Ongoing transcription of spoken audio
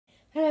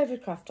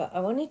favourite crafter.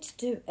 I wanted to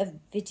do a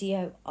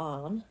video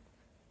on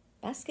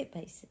basket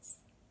bases.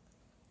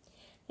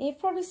 And you've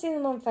probably seen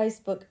them on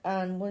Facebook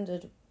and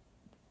wondered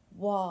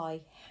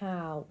why,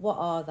 how, what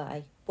are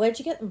they? Where'd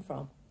you get them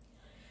from?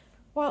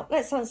 Well,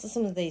 let's answer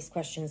some of these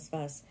questions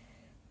first.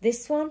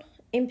 This one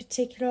in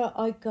particular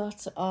I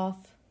got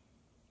off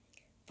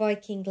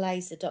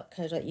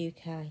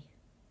vikingglazer.co.uk.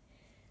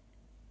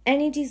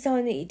 Any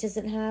design that he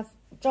doesn't have,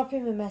 drop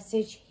him a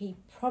message. He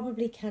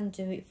probably can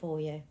do it for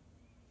you.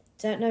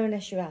 Don't know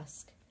unless you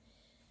ask.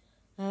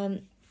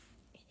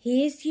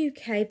 He is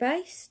UK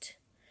based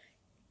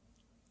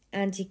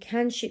and he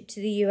can ship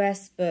to the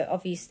US, but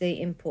obviously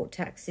import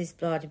taxes,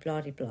 blah blah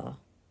blah blah.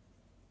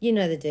 You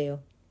know the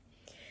deal.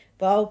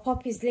 But I'll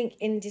pop his link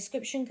in the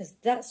description because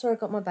that's where I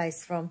got my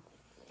base from.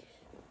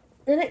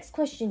 The next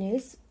question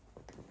is,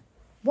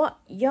 what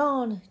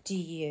yarn do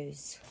you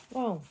use?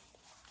 Well,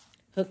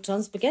 hooked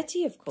on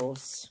spaghetti, of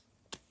course.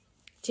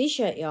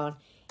 T-shirt yarn.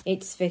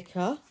 It's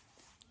thicker,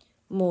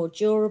 more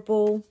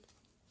durable.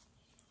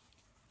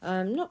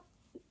 Not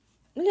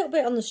a little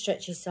bit on the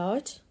stretchy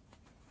side.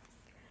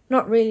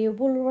 Not really a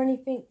wool or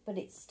anything, but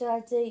it's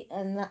sturdy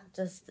and that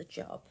does the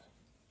job.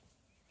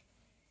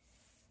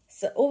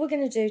 So all we're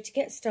going to do to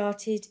get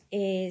started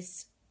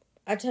is,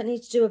 I don't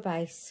need to do a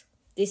base.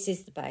 This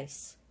is the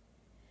base.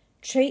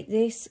 Treat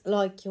this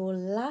like your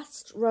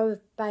last row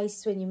of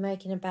base when you're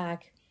making a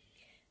bag.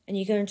 And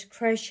you're going to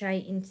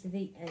crochet into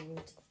the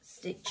end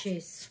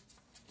stitches,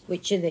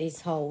 which are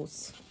these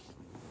holes.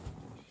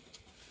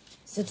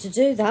 So to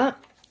do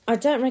that, I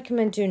don't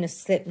recommend doing a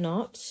slip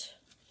knot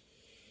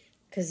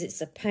because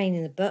it's a pain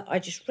in the butt. I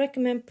just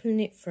recommend pulling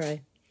it through.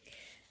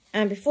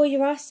 And before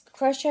you ask,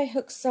 crochet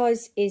hook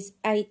size is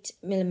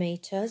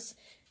 8mm,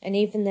 and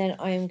even then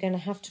I am going to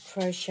have to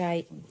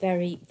crochet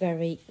very,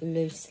 very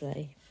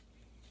loosely.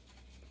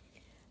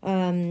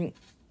 The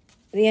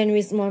only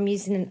reason why I'm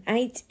using an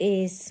 8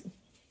 is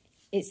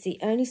it's the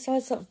only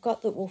size that I've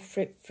got that will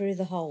fit through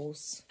the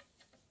holes.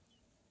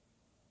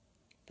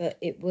 But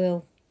it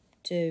will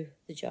do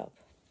the job.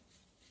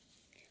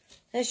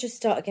 Let's just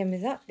start again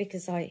with that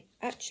because I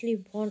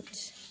actually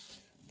want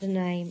the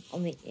name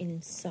on the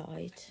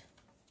inside.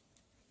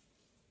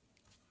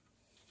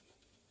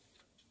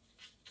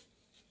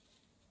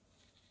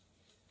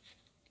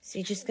 So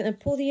you're just going to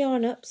pull the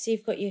yarn up so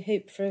you've got your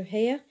hoop through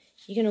here.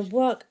 You're going to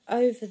work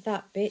over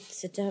that bit,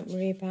 so don't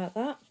worry about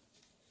that.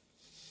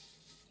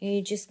 And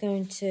you're just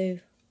going to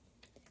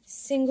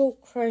single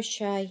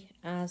crochet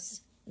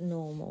as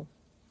normal.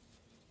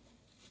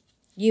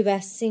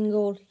 US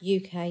single,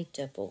 UK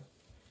double.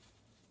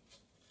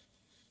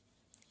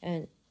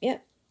 And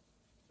yep,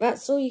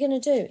 that's all you're going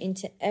to do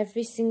into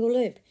every single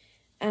loop.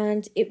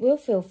 And it will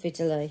feel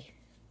fiddly.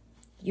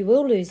 You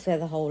will lose where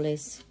the hole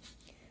is.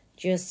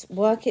 Just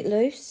work it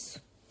loose.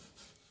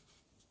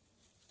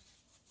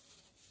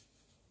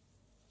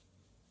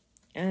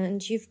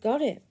 And you've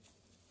got it.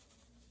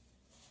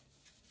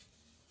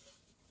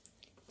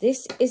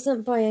 This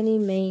isn't by any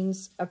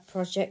means a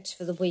project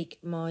for the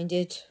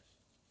weak-minded,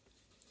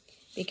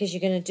 because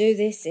you're going to do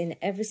this in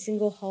every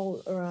single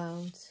hole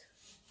around.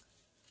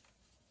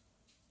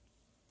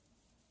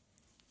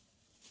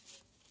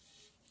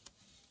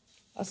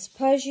 I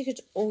suppose you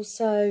could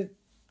also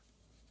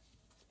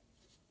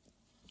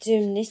do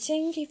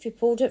knitting if you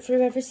pulled it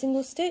through every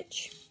single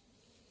stitch,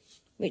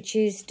 which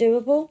is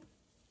doable.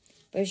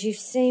 But as you've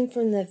seen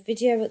from the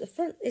video at the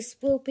front, this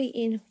will be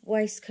in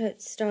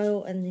waistcoat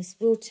style and this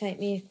will take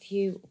me a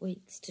few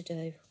weeks to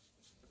do.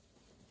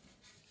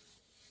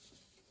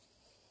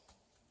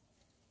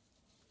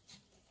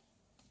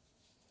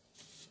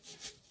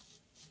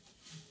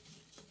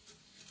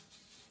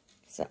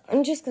 So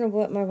I'm just going to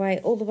work my way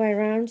all the way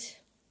around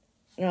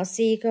and I'll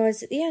see you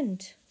guys at the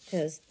end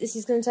because this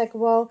is going to take a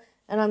while.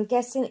 And I'm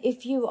guessing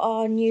if you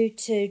are new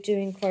to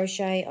doing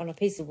crochet on a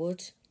piece of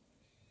wood,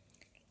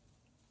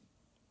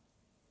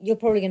 you're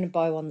probably going to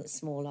buy one that's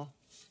smaller.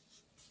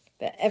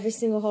 But every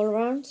single hole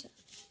around,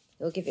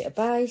 you'll give it a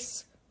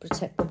base,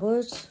 protect the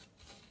wood.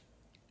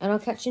 And I'll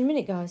catch you in a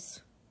minute,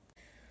 guys.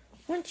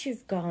 Once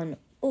you've gone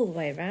all the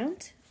way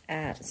around,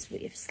 as we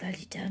have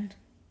slowly done,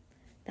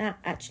 that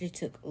actually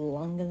took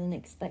longer than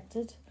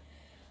expected.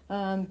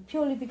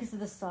 Purely because of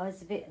the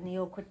size of it and the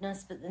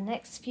awkwardness. But the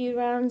next few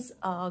rounds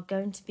are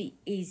going to be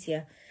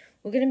easier.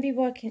 We're going to be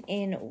working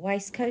in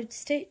waistcoat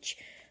stitch,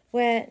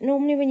 where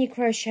normally when you're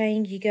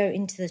crocheting you go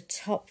into the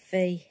top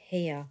V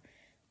here.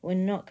 We're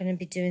not going to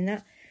be doing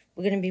that.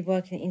 We're going to be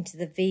working into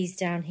the V's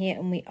down here,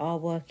 and we are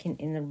working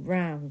in the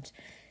round.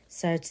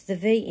 So to the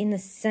V in the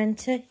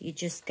centre, you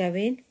just go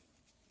in,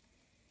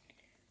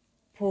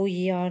 pull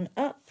your yarn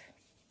up.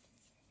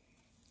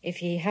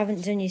 If you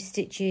haven't done your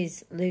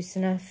stitches loose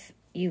enough,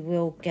 you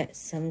will get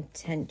some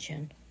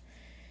tension.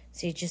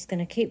 So you're just going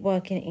to keep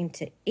working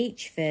into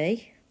each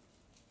V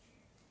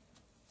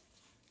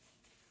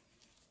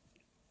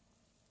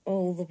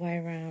all the way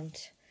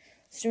around.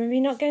 So remember,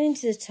 you're not going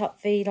into the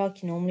top V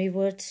like you normally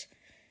would.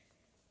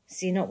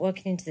 So you're not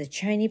working into the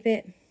chainy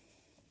bit.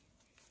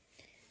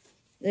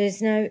 There's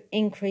no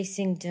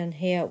increasing done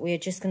here. We're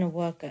just going to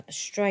work a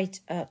straight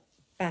up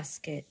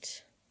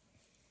basket.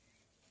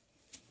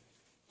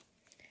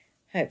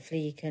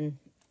 Hopefully you can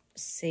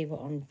see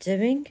what I'm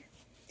doing.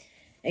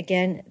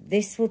 Again,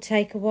 this will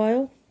take a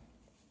while.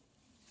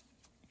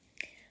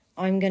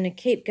 I'm going to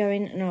keep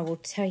going and I will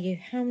tell you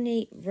how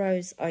many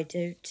rows I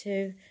do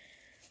to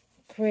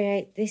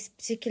create this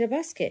particular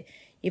basket.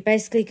 You're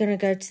basically going to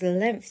go to the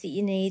length that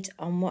you need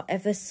on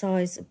whatever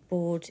size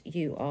board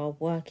you are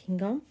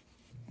working on.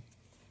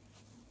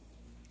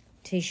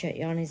 T-shirt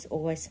yarn is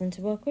always fun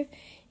to work with.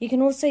 You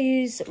can also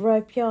use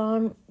rope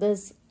yarn.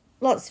 There's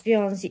lots of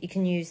yarns that you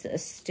can use that are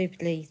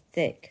stupidly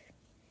thick.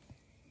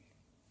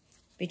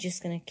 We're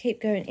just going to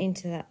keep going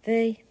into that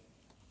V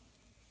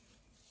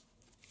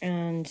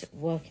and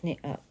working it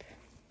up.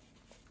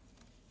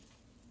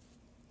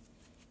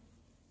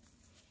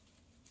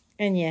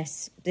 And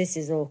yes, this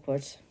is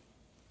awkward.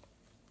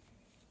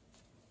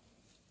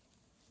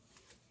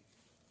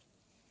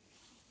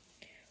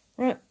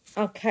 Right,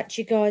 I'll catch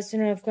you guys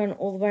when I've gone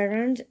all the way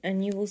around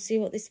and you will see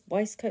what this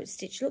waistcoat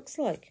stitch looks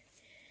like.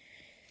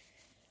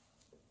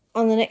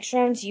 On the next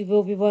round, you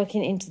will be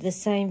working into the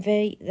same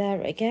V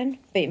there again,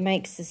 but it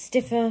makes a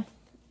stiffer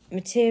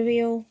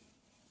material,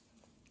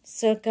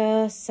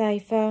 silker,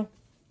 safer,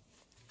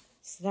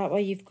 so that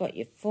way you've got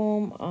your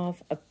form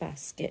of a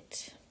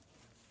basket.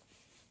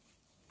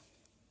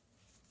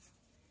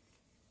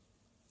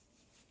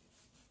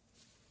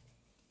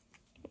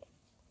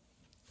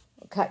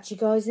 I'll catch you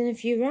guys in a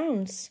few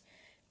rounds,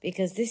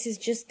 because this is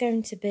just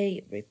going to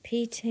be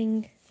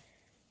repeating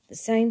the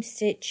same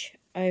stitch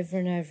over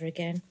and over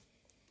again.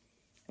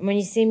 And when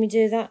you see me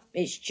do that,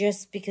 it's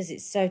just because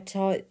it's so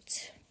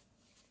tight.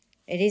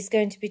 It is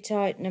going to be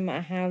tight no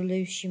matter how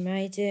loose you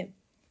made it.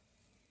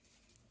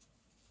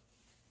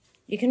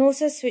 You can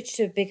also switch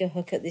to a bigger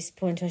hook at this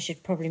point. I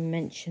should probably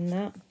mention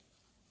that.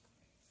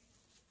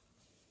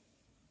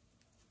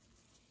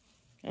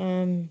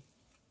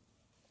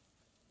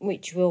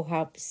 Which will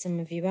help some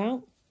of you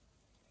out.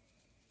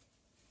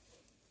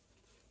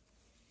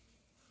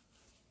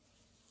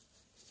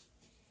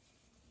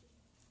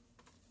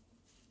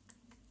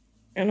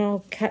 And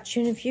I'll catch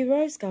you in a few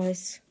rows,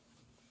 guys.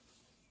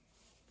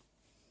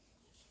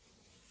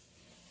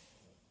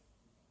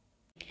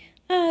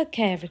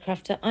 Okay, every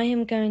crafter, I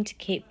am going to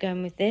keep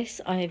going with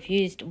this. I have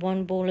used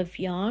one ball of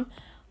yarn.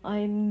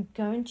 I'm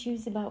going to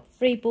use about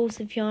 3 balls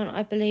of yarn,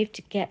 I believe,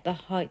 to get the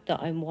height that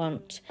I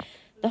want.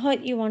 The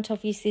height you want,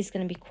 obviously, is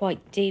going to be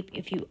quite deep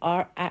if you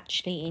are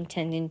actually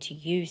intending to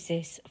use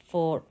this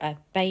for a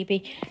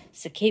baby.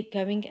 So keep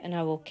going, and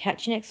I will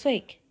catch you next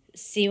week.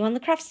 See you on the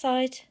craft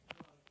side.